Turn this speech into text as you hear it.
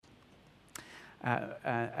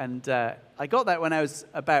I got that when I was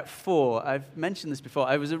about 4. I've mentioned this before.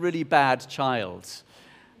 I was a really bad child.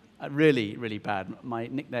 Really, really bad. My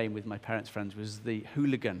nickname with my parents' friends was the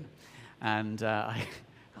hooligan. And I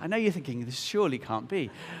know you're thinking, this surely can't be.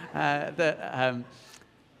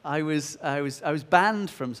 I was banned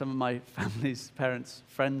from some of my parents'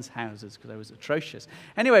 friends' houses because I was atrocious.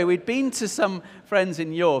 Anyway, we'd been to some friends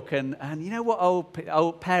in York, and you know what old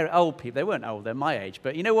people, they weren't old, they're my age,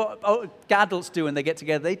 but you know what adults do when they get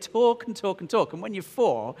together? They talk and talk and talk, and when you're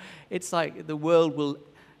 4, it's like the world will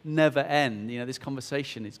never end. You know, this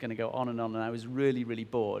conversation is going to go on, and I was really, really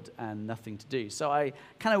bored and nothing to do. So I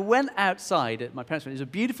kind of went outside at my parents' place. It was a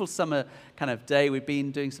beautiful summer kind of day. We'd been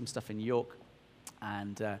doing some stuff in York,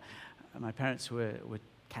 and my parents were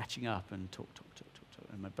catching up and talk,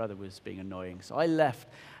 and my brother was being annoying. So I left,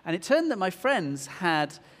 and it turned that my friends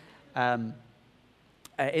had, in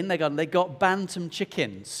their garden, they got bantam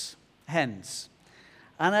chickens, hens.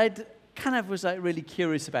 And I'd kind of was like really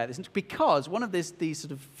curious about this because one of these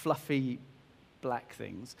sort of fluffy black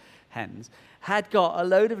things, hens, had got a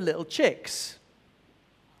load of little chicks.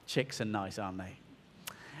 Chicks are nice, aren't they?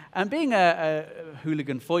 And being a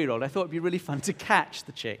hooligan 4-year-old, I thought it'd be really fun to catch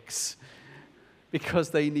the chicks because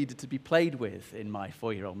they needed to be played with in my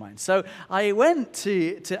 4-year-old mind. So I went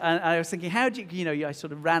and I was thinking, how do I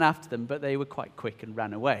sort of ran after them, but they were quite quick and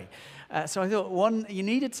ran away. So I thought, you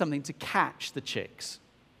needed something to catch the chicks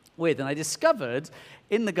with. And I discovered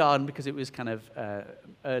in the garden, because it was kind of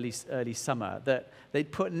early summer, that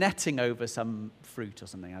they'd put netting over some fruit or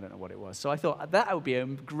something. I don't know what it was. So I thought that would be a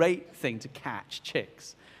great thing to catch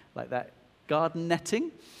chicks, like that garden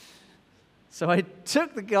netting. So I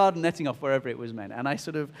took the garden netting off wherever it was meant, and I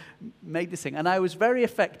sort of made this thing. And I was very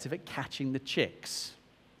effective at catching the chicks.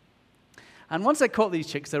 And once I caught these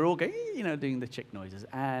chicks, they were all going, doing the chick noises.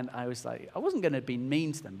 And I was like, I wasn't going to be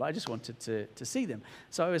mean to them, but I just wanted to see them.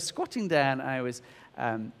 So I was squatting down. I was,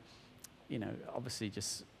 obviously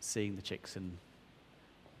just seeing the chicks and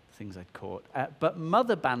things I'd caught. But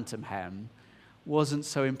Mother Bantam Hen wasn't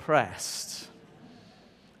so impressed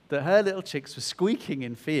that her little chicks were squeaking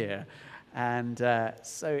in fear. And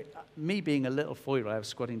so me being a little 4-year-old, I was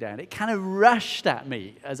squatting down. It kind of rushed at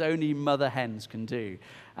me, as only mother hens can do.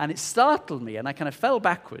 And it startled me, and I kind of fell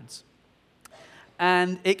backwards.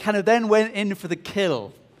 And it kind of then went in for the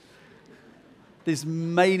kill. This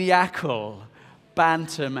maniacal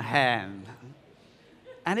bantam hen.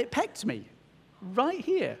 And it pecked me right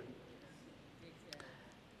here.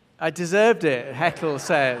 I deserved it, Heckle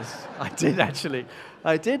says. I did, actually.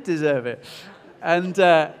 I did deserve it. And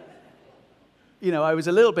I was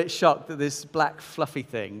a little bit shocked that this black fluffy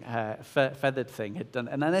thing, feathered thing, had done.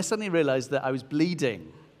 And then I suddenly realized that I was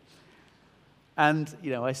bleeding. And,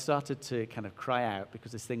 I started to kind of cry out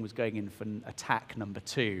because this thing was going in for attack number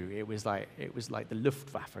 2. It was like the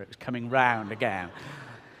Luftwaffe. It was coming round again.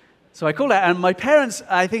 So I called out, and my parents,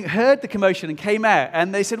 I think, heard the commotion and came out.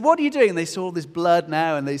 And they said, "What are you doing?" And they saw this blood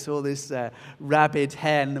now, and they saw this rabid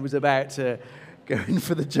hen that was about to go in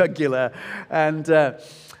for the jugular. And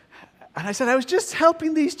I said, "I was just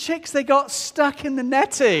helping these chicks. They got stuck in the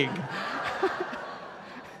netting."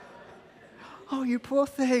 "Oh, you poor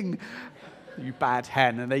thing. You bad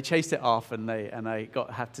hen." And they chased it off, and I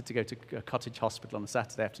had to go to a cottage hospital on a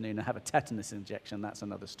Saturday afternoon and have a tetanus injection. That's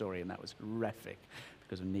another story, and that was horrific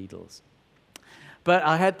because of needles. But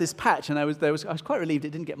I had this patch, and I was quite relieved it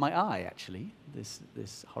didn't get my eye, actually,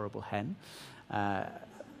 this horrible hen. But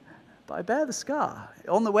I bear the scar.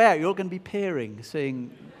 On the way out, you're going to be peering,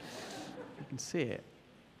 seeing. You can see it.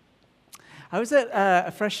 I was at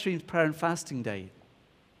a Fresh Streams Prayer and Fasting Day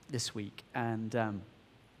this week, and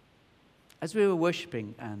as we were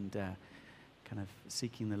worshiping and kind of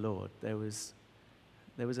seeking the Lord, there was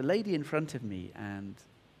a lady in front of me, and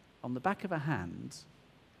on the back of her hand,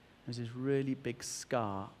 there was this really big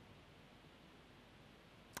scar,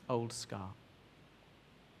 old scar.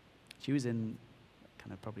 She was in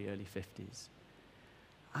kind of probably early 50s.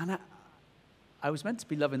 And I was meant to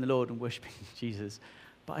be loving the Lord and worshiping Jesus,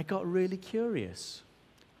 but I got really curious.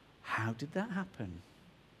 How did that happen?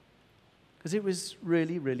 Because it was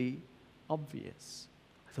really, really obvious.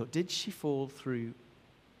 I thought, did she fall through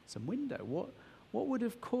some window? What would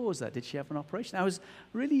have caused that? Did she have an operation? I was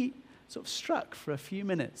really sort of struck for a few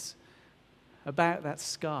minutes about that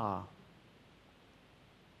scar.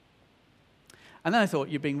 And then I thought,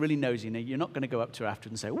 you're being really nosy. You're not going to go up to her after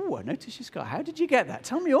and say, "Oh, I noticed your scar. How did you get that?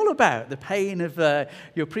 Tell me all about the pain of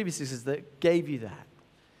your predecessors that gave you that."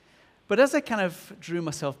 But as I kind of drew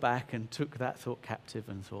myself back and took that thought captive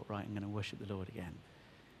and thought, right, I'm going to worship the Lord again,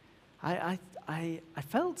 I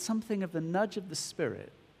felt something of the nudge of the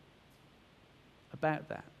Spirit about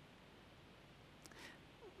that.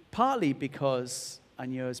 Partly because I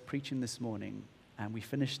knew I was preaching this morning, and we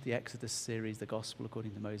finished the Exodus series, the Gospel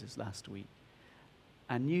According to Moses, last week.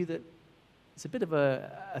 I knew that it's a bit of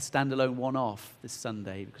a standalone one-off this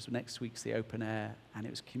Sunday, because next week's the open air, and it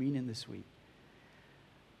was communion this week.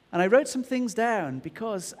 And I wrote some things down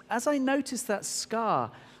because as I noticed that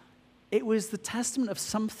scar, it was the testament of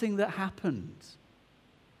something that happened.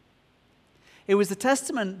 It was the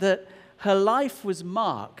testament that her life was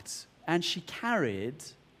marked, and she carried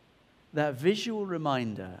that visual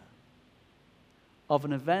reminder of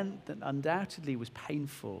an event that undoubtedly was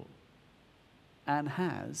painful and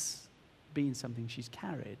has been something she's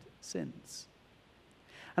carried since.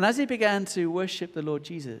 And as he began to worship the Lord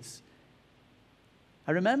Jesus,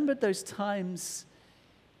 I remembered those times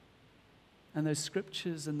and those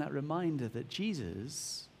scriptures and that reminder that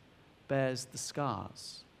Jesus bears the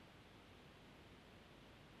scars.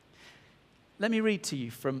 Let me read to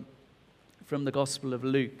you from the Gospel of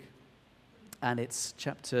Luke, and it's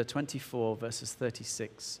chapter 24, verses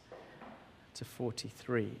 36 to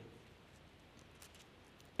 43.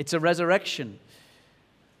 It's a resurrection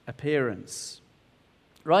appearance.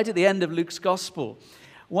 Right at the end of Luke's Gospel,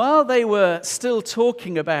 while they were still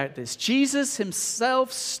talking about this, Jesus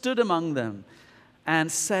himself stood among them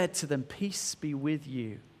and said to them, "Peace be with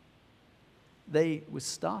you." They were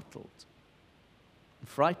startled and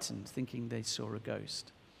frightened, thinking they saw a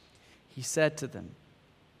ghost. He said to them,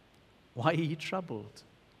 "Why are you troubled?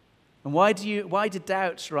 And why do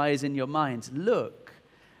doubts rise in your minds? Look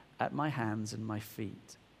at my hands and my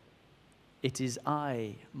feet. It is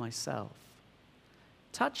I myself.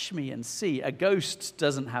 Touch me and see. A ghost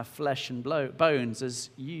doesn't have flesh and bones, as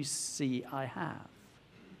you see I have."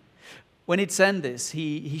 When he'd said this,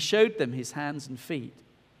 he showed them his hands and feet.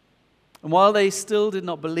 And while they still did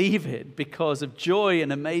not believe it because of joy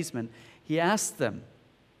and amazement, he asked them,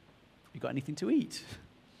 "You got anything to eat?"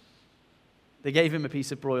 They gave him a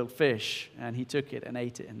piece of broiled fish, and he took it and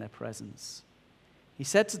ate it in their presence. He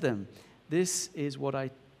said to them, "This is what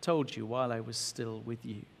I told you while I was still with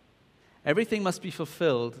you. Everything must be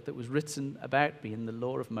fulfilled that was written about me in the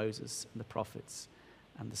law of Moses and the prophets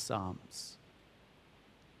and the Psalms."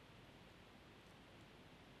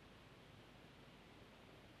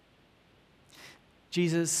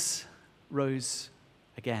 Jesus rose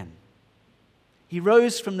again. He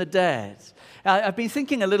rose from the dead. I've been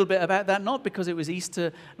thinking a little bit about that, not because it was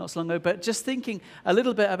Easter not so long ago, but just thinking a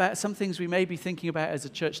little bit about some things we may be thinking about as a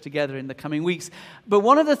church together in the coming weeks. But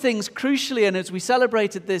one of the things, crucially, and as we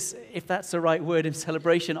celebrated this, if that's the right word in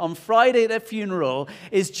celebration, on Friday at their funeral,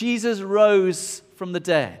 is Jesus rose from the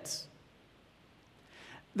dead.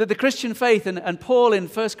 That the Christian faith, and Paul in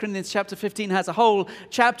 1 Corinthians chapter 15 has a whole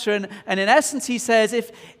chapter, and in essence he says,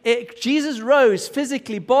 if Jesus rose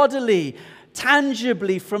physically, bodily,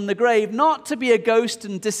 tangibly from the grave, not to be a ghost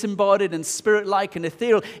and disembodied and spirit-like and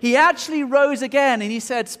ethereal. He actually rose again, and he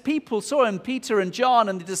said people saw him, Peter and John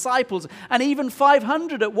and the disciples, and even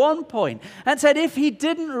 500 at one point, and said if he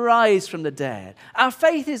didn't rise from the dead, our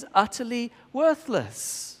faith is utterly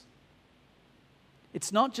worthless.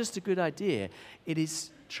 It's not just a good idea, it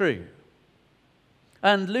is true.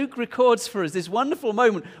 And Luke records for us this wonderful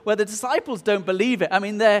moment where the disciples don't believe it. I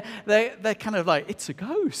mean, they're kind of like, it's a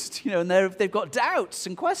ghost, and they've got doubts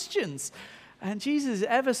and questions. And Jesus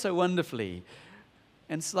ever so wonderfully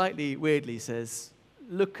and slightly weirdly says,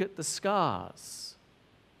 "Look at the scars."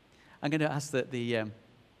 I'm going to ask that the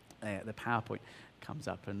PowerPoint comes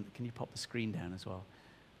up, and can you pop the screen down as well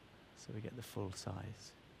so we get the full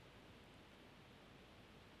size?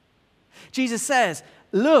 Jesus says,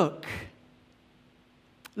 "Look,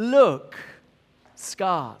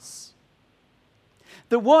 scars."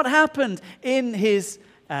 That what happened in his,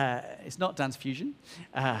 it's not dance fusion,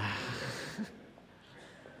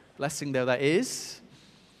 blessing though that is.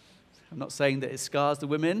 I'm not saying that it scars the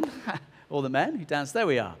women or the men who dance. There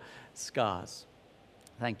we are, scars.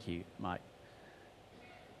 Thank you, Mike.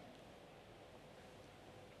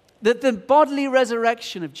 That the bodily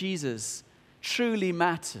resurrection of Jesus truly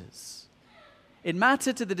matters. It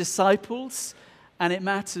mattered to the disciples, and it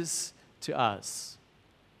matters to us.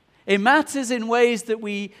 It matters in ways that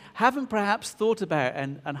we haven't perhaps thought about,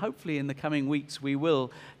 and hopefully in the coming weeks we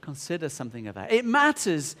will consider something of that. It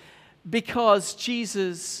matters because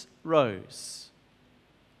Jesus rose.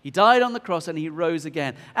 He died on the cross and he rose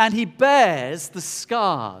again. And he bears the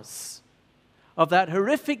scars of that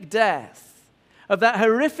horrific death, of that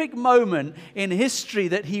horrific moment in history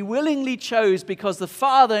that he willingly chose because the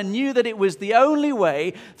Father knew that it was the only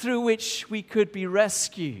way through which we could be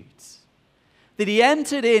rescued. That he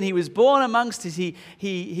entered in, he was born amongst us,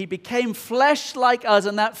 he became flesh like us,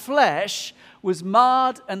 and that flesh was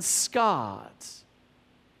marred and scarred.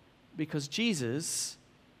 Because Jesus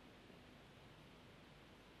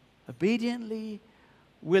obediently,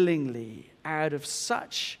 willingly, out of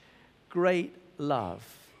such great love,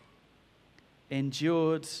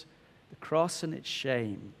 endured the cross and its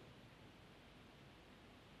shame.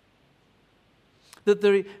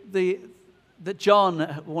 That John,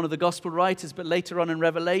 one of the gospel writers, but later on in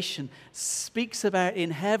Revelation, speaks about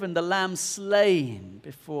in heaven the Lamb slain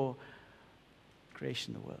before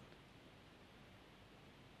creation of the world.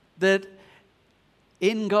 That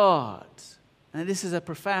in God, and this is a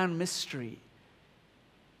profound mystery,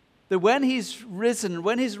 that when he's risen,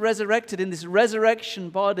 when he's resurrected in this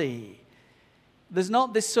resurrection body, there's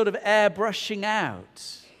not this sort of airbrushing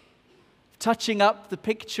out, touching up the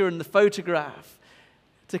picture and the photograph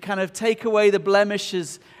to kind of take away the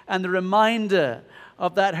blemishes and the reminder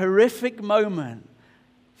of that horrific moment.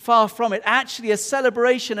 Far from it. Actually, a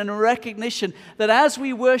celebration and a recognition that as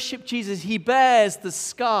we worship Jesus, he bears the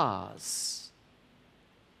scars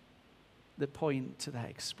that point to that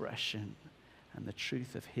expression and the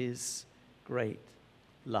truth of his great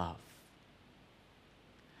love.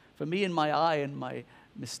 For me and my eye and my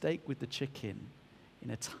mistake with the chicken, in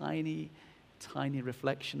a tiny, tiny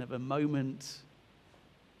reflection of a moment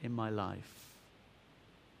in my life,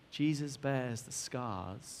 Jesus bears the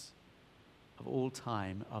scars of all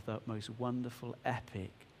time of that most wonderful,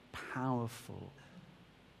 epic, powerful,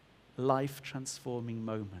 life-transforming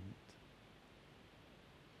moment,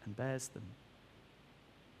 and bears them.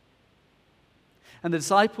 And the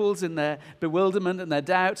disciples, in their bewilderment and their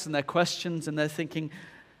doubts and their questions and their thinking,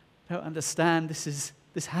 don't understand, this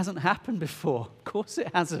hasn't happened before. Of course it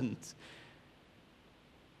hasn't.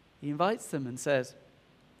 He invites them and says,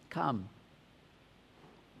 come,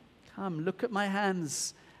 look at my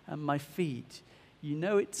hands and my feet. You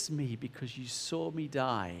know it's me because you saw me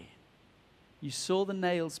die. You saw the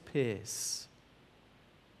nails pierce.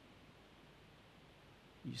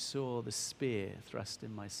 You saw the spear thrust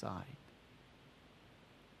in my side.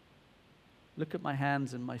 Look at my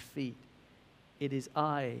hands and my feet. It is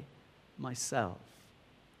I, myself.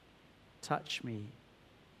 Touch me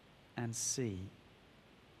and see.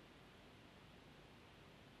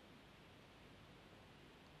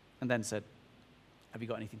 And then said, have you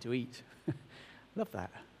got anything to eat? Love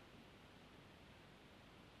that.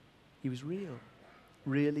 He was real.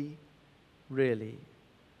 Really, really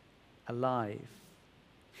alive.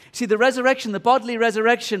 See, the resurrection, the bodily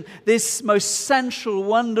resurrection, this most central,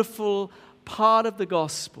 wonderful part of the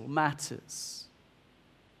gospel matters.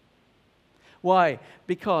 Why?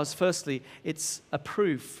 Because, firstly, it's a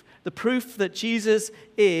proof. The proof that Jesus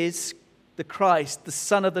is the Christ, the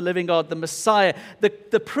Son of the living God, the Messiah.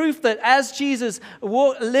 The proof that as Jesus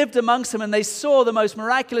lived amongst them and they saw the most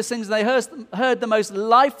miraculous things, and they heard the most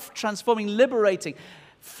life-transforming, liberating,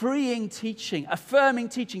 freeing teaching, affirming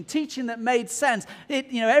teaching that made sense.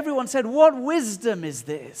 Everyone said, what wisdom is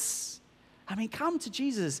this? I mean, come to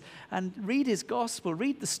Jesus and read his gospel,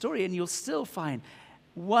 read the story, and you'll still find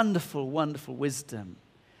wonderful, wonderful wisdom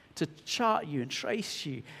to chart you and trace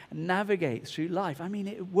you and navigate through life. I mean,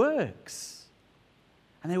 it works.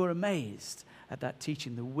 And they were amazed at that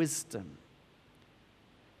teaching, the wisdom.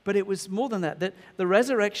 But it was more than that the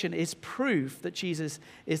resurrection is proof that Jesus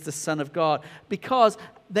is the Son of God, because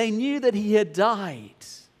they knew that he had died.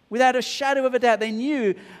 Without a shadow of a doubt, they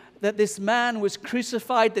knew that this man was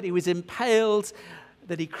crucified, that he was impaled,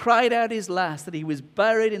 that he cried out his last, that he was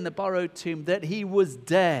buried in the borrowed tomb, that he was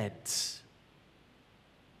dead.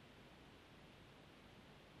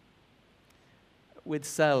 With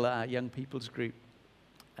Cell, our young people's group,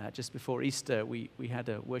 just before Easter, we had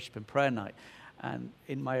a worship and prayer night. And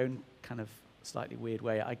in my own kind of slightly weird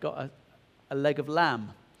way, I got a leg of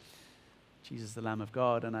lamb. Jesus, the Lamb of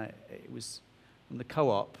God. And it was from the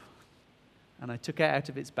co-op. And I took it out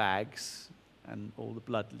of its bags, and all the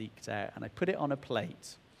blood leaked out. And I put it on a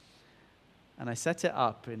plate. And I set it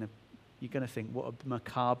up you're going to think, what a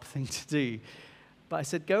macabre thing to do. But I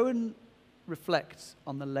said, go and reflect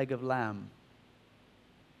on the leg of lamb.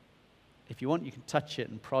 If you want, you can touch it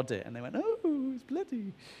and prod it. And they went, oh, it's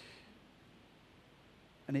bloody.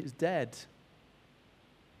 And it was dead.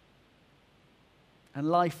 And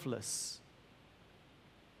lifeless.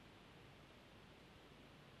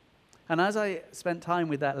 And as I spent time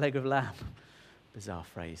with that leg of lamb, bizarre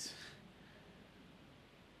phrase,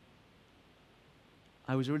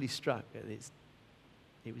 I was really struck that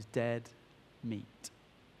it was dead meat.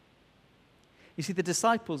 You see, the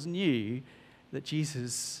disciples knew that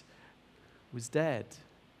Jesus was dead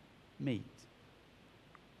meat,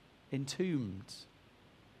 entombed,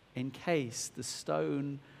 encased, the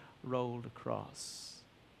stone rolled across,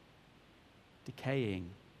 decaying,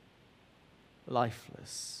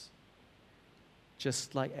 lifeless,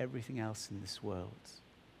 just like everything else in this world.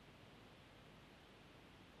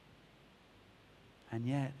 And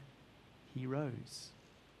yet, he rose.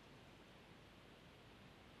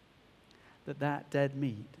 That dead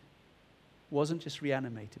meat wasn't just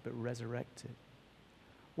reanimated, but resurrected.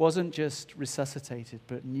 Wasn't just resuscitated,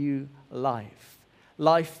 but new life.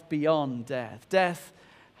 Life beyond death. Death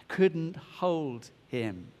couldn't hold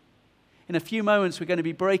him. In a few moments, we're going to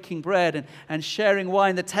be breaking bread and sharing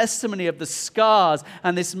wine, the testimony of the scars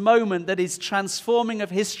and this moment that is transforming of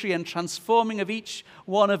history and transforming of each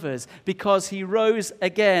one of us, because he rose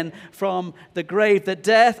again from the grave. That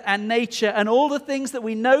death and nature and all the things that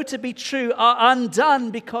we know to be true are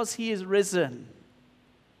undone because he is risen.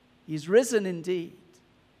 He's risen indeed.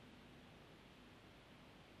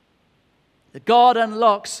 That God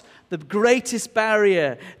unlocks the greatest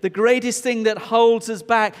barrier, the greatest thing that holds us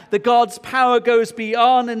back. That God's power goes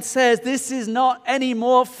beyond and says, this is not any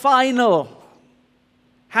more final.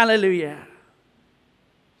 Hallelujah.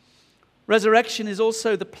 Resurrection is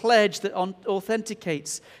also the pledge that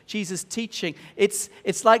authenticates Jesus' teaching. It's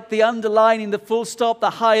like the underlining, the full stop, the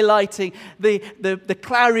highlighting, the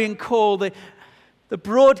clarion call, the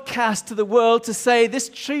broadcast to the world to say this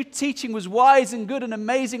true teaching was wise and good and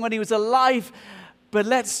amazing when he was alive, but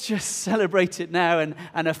let's just celebrate it now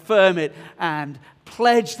and affirm it and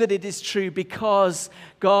pledge that it is true because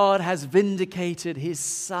God has vindicated his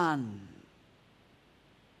Son.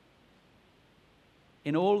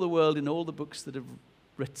 In all the world, in all the books that have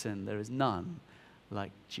written, there is none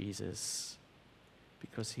like Jesus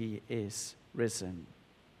because he is risen.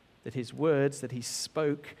 That his words that he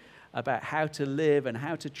spoke about how to live and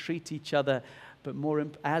how to treat each other, but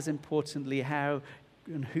as importantly, how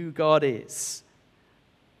and who God is.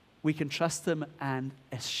 We can trust them and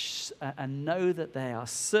know that they are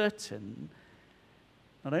certain,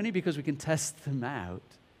 not only because we can test them out,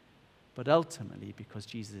 but ultimately because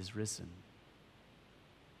Jesus is risen.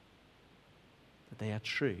 That they are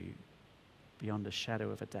true beyond a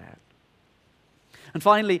shadow of a doubt. And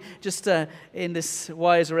finally, just in this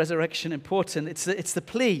why is resurrection important, it's the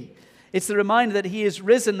plea. It's the reminder that he is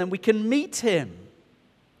risen and we can meet him.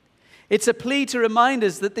 It's a plea to remind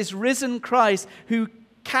us that this risen Christ who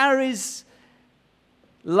carries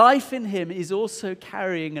life in him is also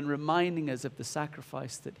carrying and reminding us of the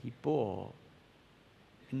sacrifice that he bore.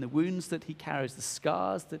 In the wounds that he carries, the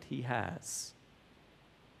scars that he has,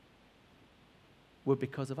 were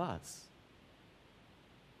because of us.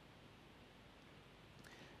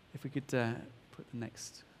 If we could put the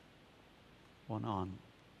next one on.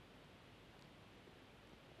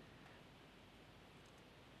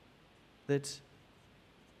 That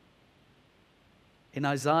in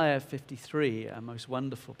Isaiah 53, a most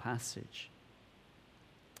wonderful passage,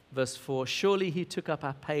 verse 4, surely he took up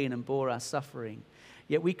our pain and bore our suffering,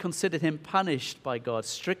 yet we considered him punished by God,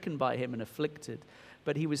 stricken by him and afflicted,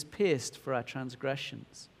 but he was pierced for our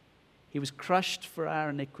transgressions. He was crushed for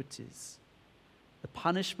our iniquities. The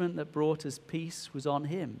punishment that brought us peace was on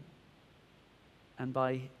him, and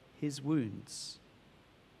by his wounds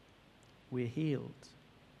we're healed.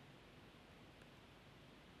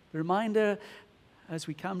 The reminder as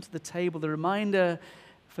we come to the table, the reminder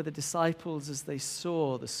for the disciples as they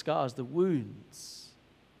saw the scars, the wounds.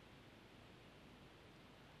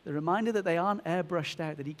 The reminder that they aren't airbrushed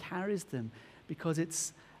out, that he carries them, because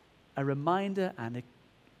it's a reminder and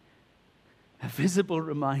a visible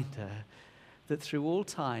reminder that through all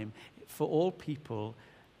time, for all people,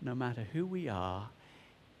 no matter who we are,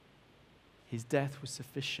 his death was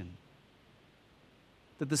sufficient.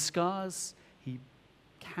 That the scars he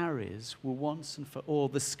carries were once and for all.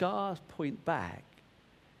 The scars point back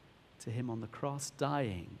to him on the cross,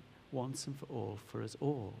 dying once and for all for us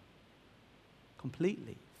all.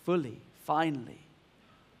 Completely, fully, finally.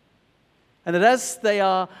 And that as they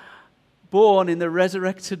are born in the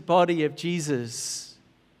resurrected body of Jesus,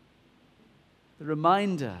 the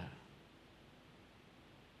reminder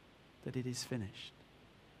that it is finished.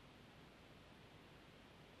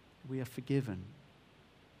 We are forgiven.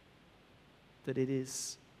 That it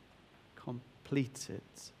is completed.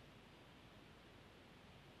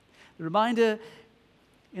 The reminder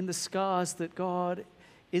in the scars that God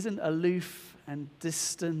isn't aloof and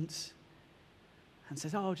distant and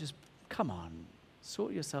says, oh, just come on,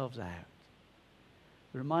 sort yourselves out.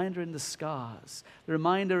 The reminder in the scars, the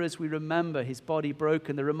reminder as we remember his body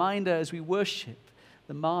broken, the reminder as we worship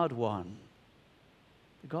the marred one,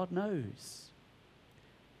 that God knows.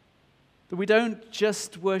 That we don't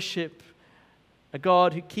just worship a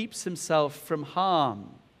God who keeps himself from harm.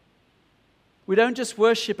 We don't just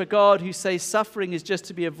worship a God who says suffering is just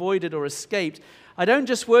to be avoided or escaped. I don't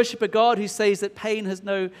just worship a God who says that pain has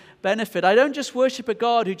no benefit. I don't just worship a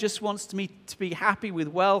God who just wants me to be happy with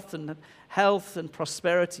wealth and health and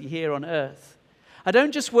prosperity here on earth. I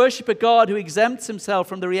don't just worship a God who exempts himself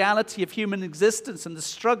from the reality of human existence and the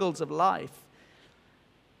struggles of life.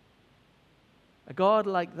 A God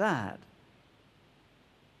like that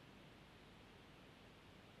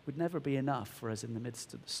would never be enough for us in the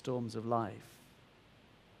midst of the storms of life.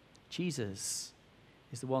 Jesus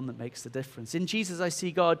is the one that makes the difference. In Jesus, I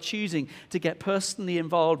see God choosing to get personally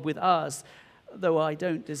involved with us, though I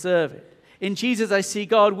don't deserve it. In Jesus, I see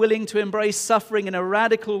God willing to embrace suffering in a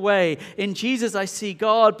radical way. In Jesus, I see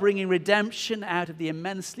God bringing redemption out of the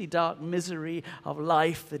immensely dark misery of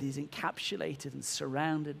life that is encapsulated and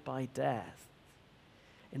surrounded by death.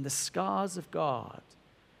 In the scars of God,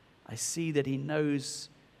 I see that he knows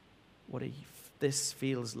what this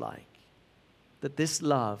feels like. That this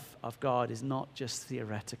love of God is not just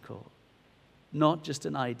theoretical, not just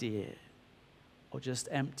an idea, or just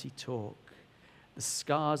empty talk. The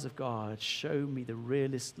scars of God show me the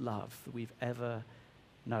realest love that we've ever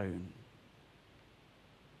known.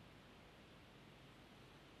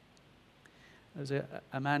 There was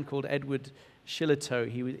a man called Edward Shillitoe.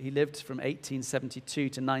 He lived from 1872 to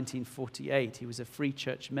 1948. He was a free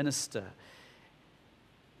church minister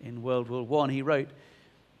in World War I. He wrote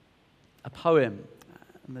a poem,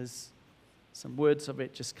 and there's some words of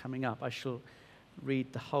it just coming up. I shall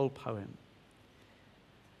read the whole poem.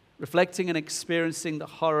 Reflecting and experiencing the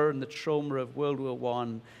horror and the trauma of World War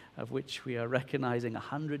I, of which we are recognizing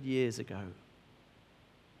 100 years ago,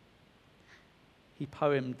 he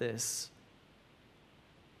poemed this.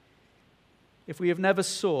 If we have never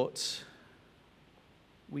sought,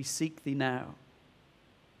 we seek thee now.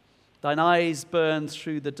 Thine eyes burn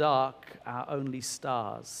through the dark, our only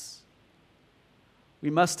stars. We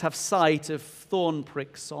must have sight of thorn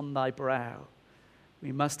pricks on thy brow.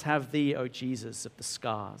 We must have thee, O Jesus, of the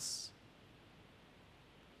scars.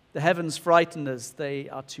 The heavens frighten us, they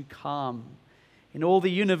are too calm. In all the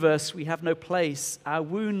universe we have no place. Our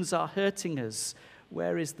wounds are hurting us.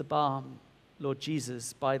 Where is the balm? Lord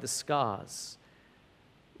Jesus, by the scars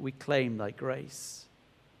we claim thy grace.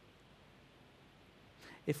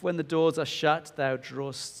 If when the doors are shut, thou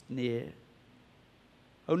drawest near,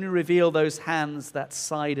 only reveal those hands, that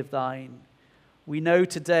side of thine. We know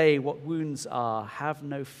today what wounds are. Have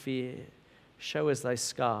no fear. Show us thy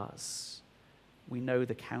scars. We know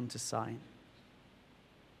the countersign.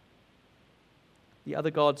 The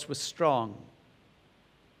other gods were strong,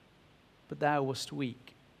 but thou wast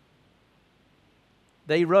weak.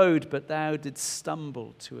 They rode, but thou didst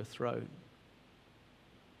stumble to a throne.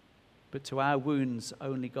 But to our wounds,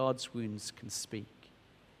 only God's wounds can speak.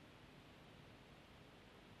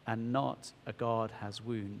 And not a God has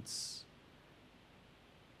wounds,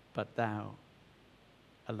 but thou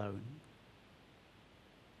alone.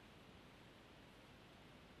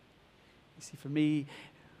 You see, for me,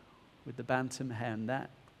 with the bantam hen, that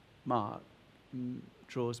mark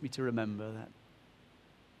draws me to remember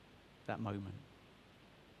that moment.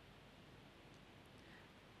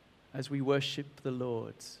 As we worship the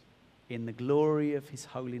Lord in the glory of his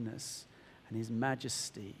holiness and his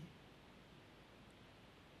majesty,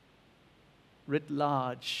 writ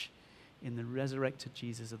large in the resurrected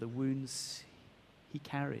Jesus are the wounds he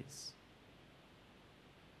carries.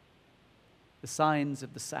 The signs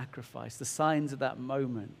of the sacrifice, the signs of that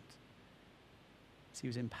moment as he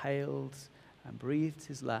was impaled and breathed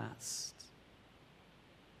his last,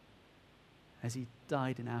 as he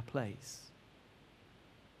died in our place.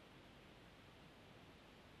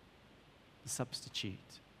 The substitute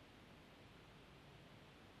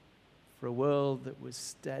for a world that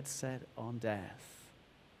was dead set on death,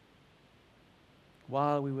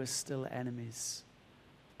 while we were still enemies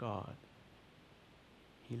of God,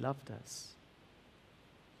 he loved us.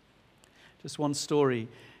 Just one story.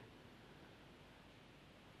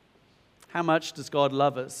 How much does God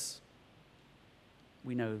love us?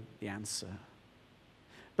 We know the answer.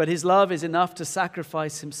 But his love is enough to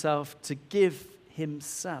sacrifice himself, to give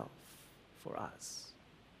himself for us.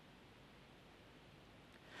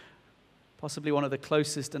 Possibly one of the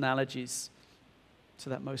closest analogies to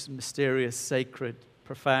that most mysterious, sacred,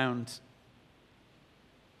 profound,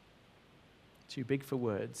 too big for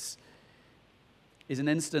words, is an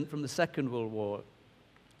incident from the Second World War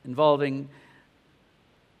involving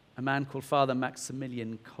a man called Father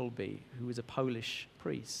Maximilian Kolbe, who was a Polish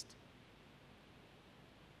priest.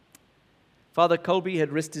 Father Kolbe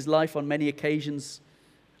had risked his life on many occasions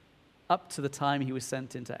up to the time he was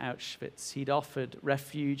sent into Auschwitz. He'd offered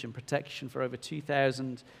refuge and protection for over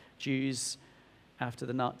 2,000 Jews after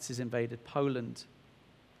the Nazis invaded Poland.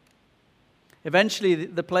 Eventually,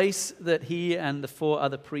 the place that he and the 4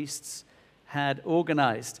 other priests had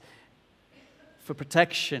organized for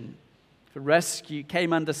protection, for rescue,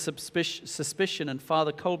 came under suspicion, and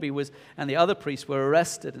Father Kolbe and the other priests were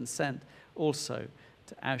arrested and sent also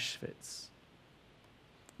to Auschwitz.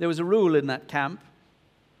 There was a rule in that camp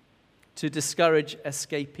to discourage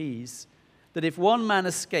escapees, that if 1 man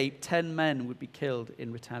escaped, 10 men would be killed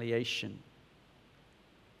in retaliation.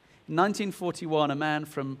 In 1941, a man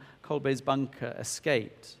from Kolbe's bunker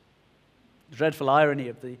escaped. The dreadful irony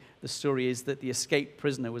of the story is that the escaped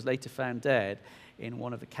prisoner was later found dead in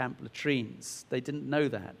one of the camp latrines. They didn't know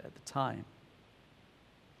that at the time.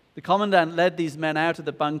 The commandant led these men out of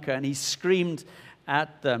the bunker, and he screamed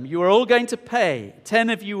at them, "You are all going to pay. 10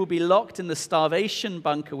 of you will be locked in the starvation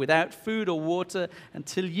bunker without food or water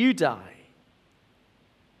until you die."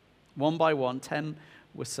 One by one, 10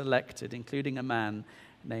 were selected, including a man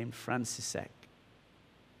named Francisek.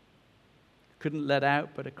 Couldn't let out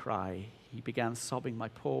but a cry. He began sobbing, "My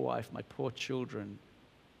poor wife, my poor children.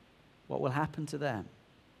 What will happen to them?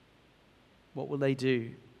 What will they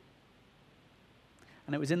do?"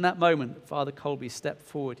 And it was in that moment that Father Kolbe stepped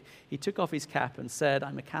forward. He took off his cap and said,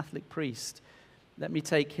 "I'm a Catholic priest. Let me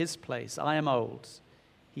take his place. I am old.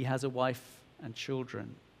 He has a wife and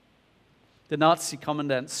children." The Nazi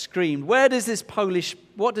commandant screamed, what does this Polish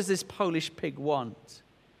pig want?"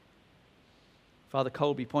 Father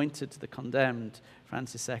Kolbe pointed to the condemned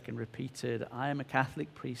Francisek and repeated, "I am a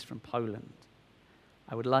Catholic priest from Poland.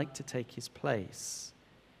 I would like to take his place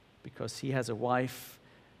because he has a wife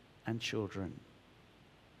and children."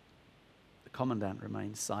 The commandant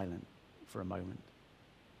remained silent for a moment.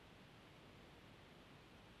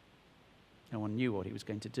 No one knew what he was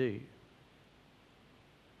going to do.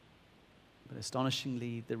 But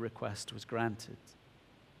astonishingly, the request was granted.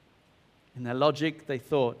 In their logic, they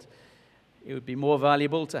thought it would be more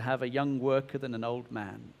valuable to have a young worker than an old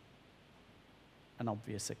man. An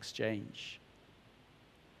obvious exchange.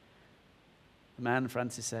 The man,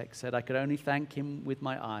 Francisek, said, "I could only thank him with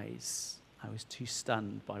my eyes. I was too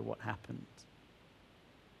stunned by what happened."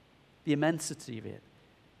 The immensity of it,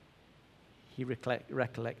 he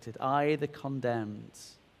recollected. "I, the condemned,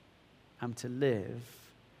 am to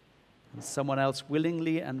live, and someone else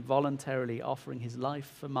willingly and voluntarily offering his life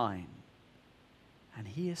for mine. And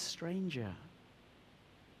he is stranger."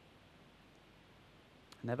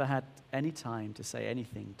 I never had any time to say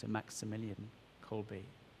anything to Maximilian Kolbe.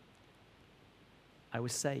 I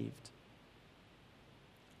was saved.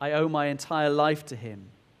 I owe my entire life to him.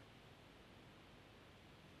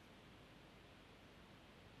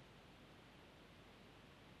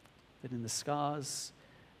 That in the scars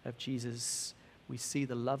of Jesus, we see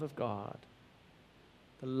the love of God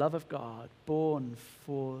born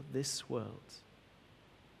for this world,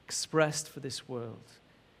 expressed for this world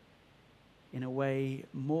in a way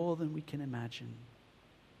more than we can imagine.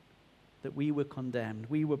 That we were condemned,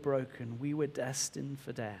 we were broken, we were destined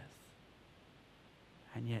for death,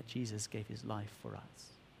 and yet Jesus gave his life for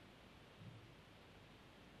us.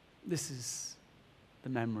 This is the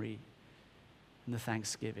memory and the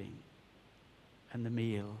thanksgiving and the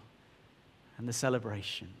meal and the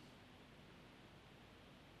celebration.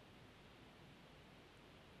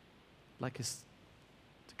 I'd like us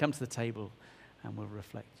to come to the table and we'll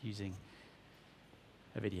reflect using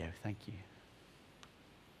a video. Thank you.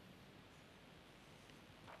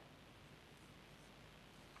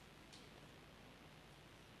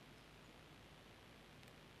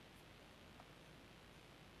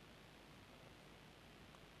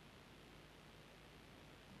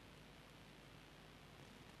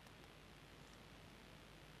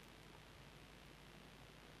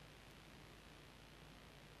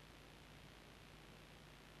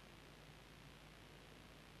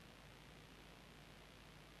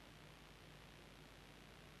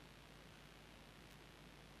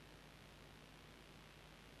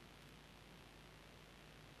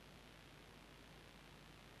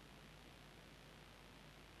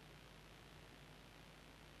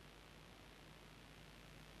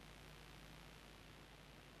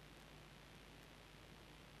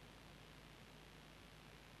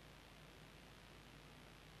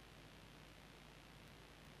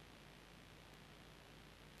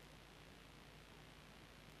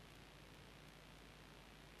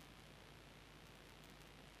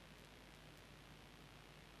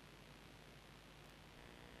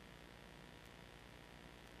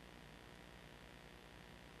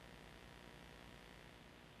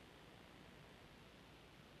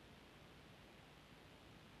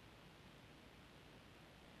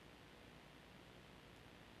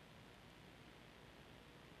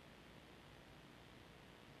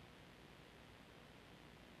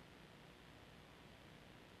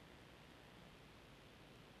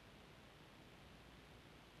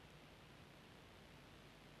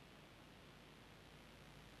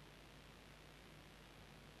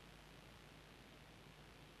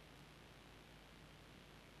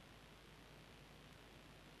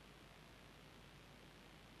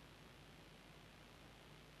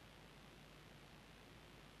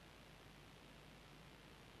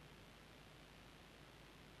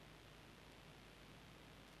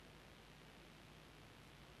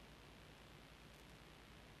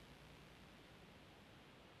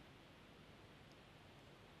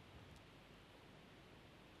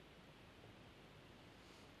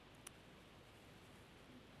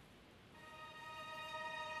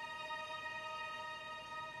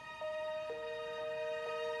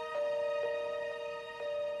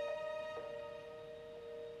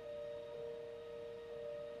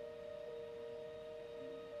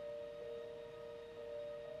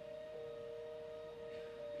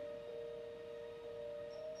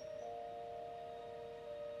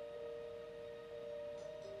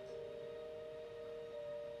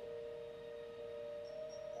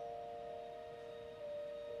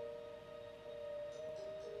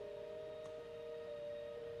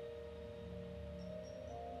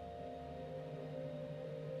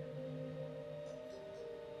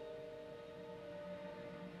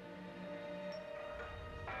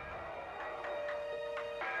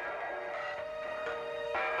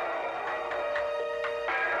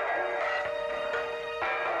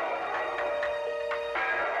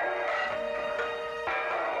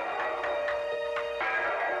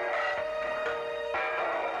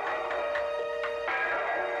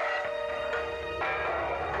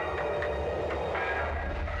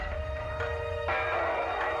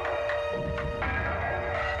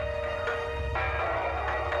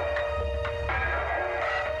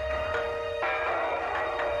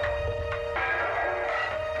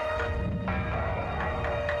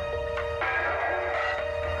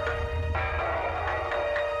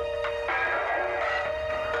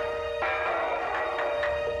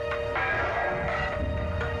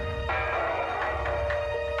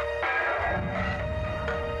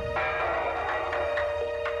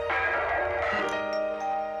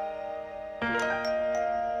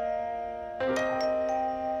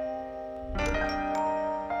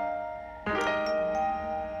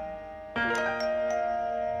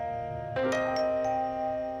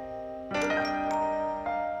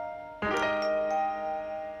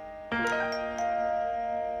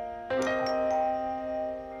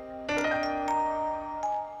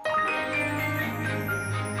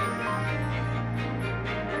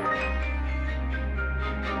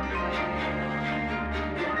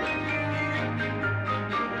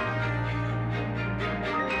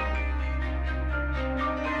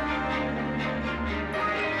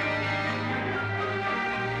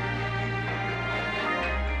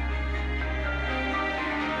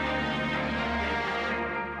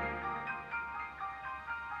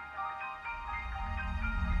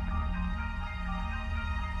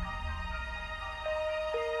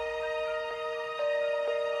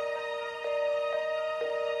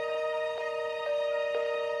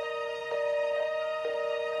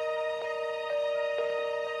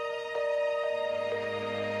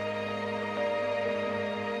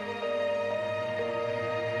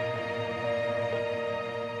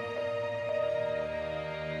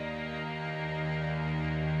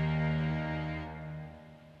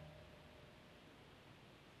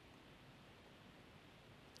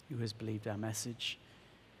 who has believed our message,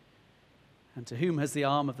 and to whom has the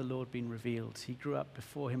arm of the Lord been revealed. He grew up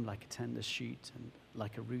before him like a tender shoot and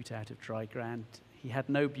like a root out of dry ground. He had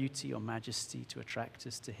no beauty or majesty to attract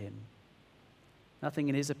us to him, nothing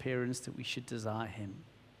in his appearance that we should desire him.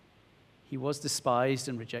 He was despised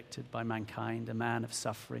and rejected by mankind, a man of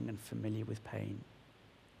suffering and familiar with pain.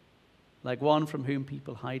 Like one from whom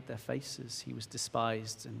people hide their faces, he was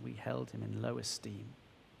despised, and we held him in low esteem.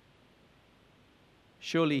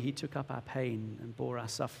 Surely he took up our pain and bore our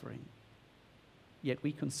suffering. Yet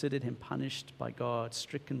we considered him punished by God,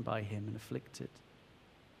 stricken by him and afflicted.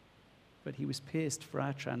 But he was pierced for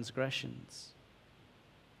our transgressions.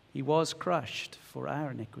 He was crushed for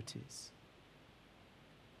our iniquities.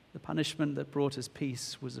 The punishment that brought us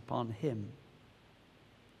peace was upon him,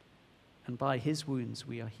 and by his wounds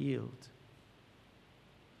we are healed.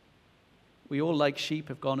 We all like sheep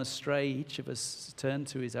have gone astray, each of us turned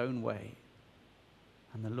to his own way,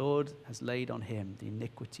 and the Lord has laid on him the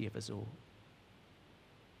iniquity of us all.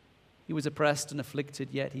 He was oppressed and afflicted,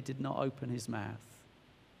 yet he did not open his mouth.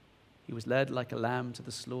 He was led like a lamb to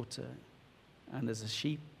the slaughter, and as a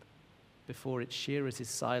sheep before its shearers is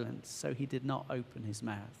silent, so he did not open his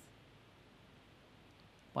mouth.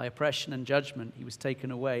 By oppression and judgment he was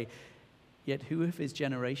taken away, yet who of his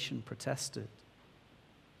generation protested?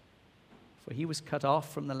 For he was cut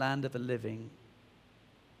off from the land of the living.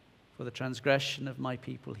 For the transgression of my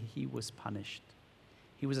people he was punished.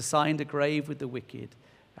 He was assigned a grave with the wicked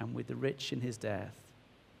and with the rich in his death,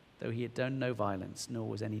 though he had done no violence, nor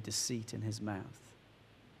was any deceit in his mouth.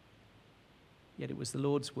 Yet it was the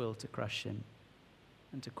Lord's will to crush him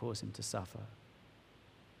and to cause him to suffer.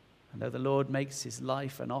 And though the Lord makes his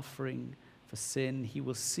life an offering for sin, he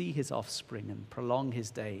will see his offspring and prolong his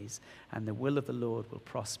days, and the will of the Lord will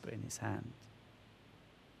prosper in his hand.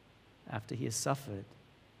 After he has suffered,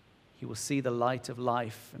 he will see the light of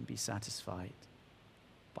life and be satisfied.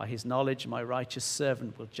 By his knowledge, my righteous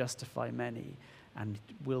servant will justify many and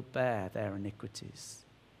will bear their iniquities.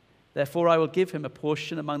 Therefore, I will give him a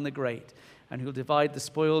portion among the great, and he will divide the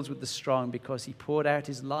spoils with the strong, because he poured out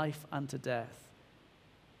his life unto death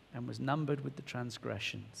and was numbered with the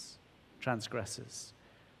transgressors.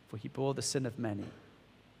 For he bore the sin of many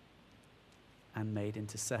and made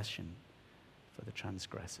intercession for the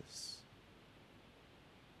transgressors.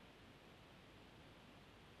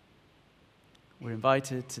 We're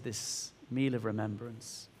invited to this meal of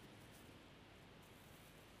remembrance.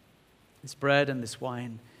 This bread and this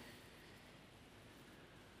wine,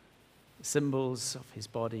 symbols of his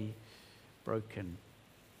body broken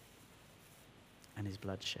and his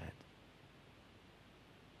blood shed.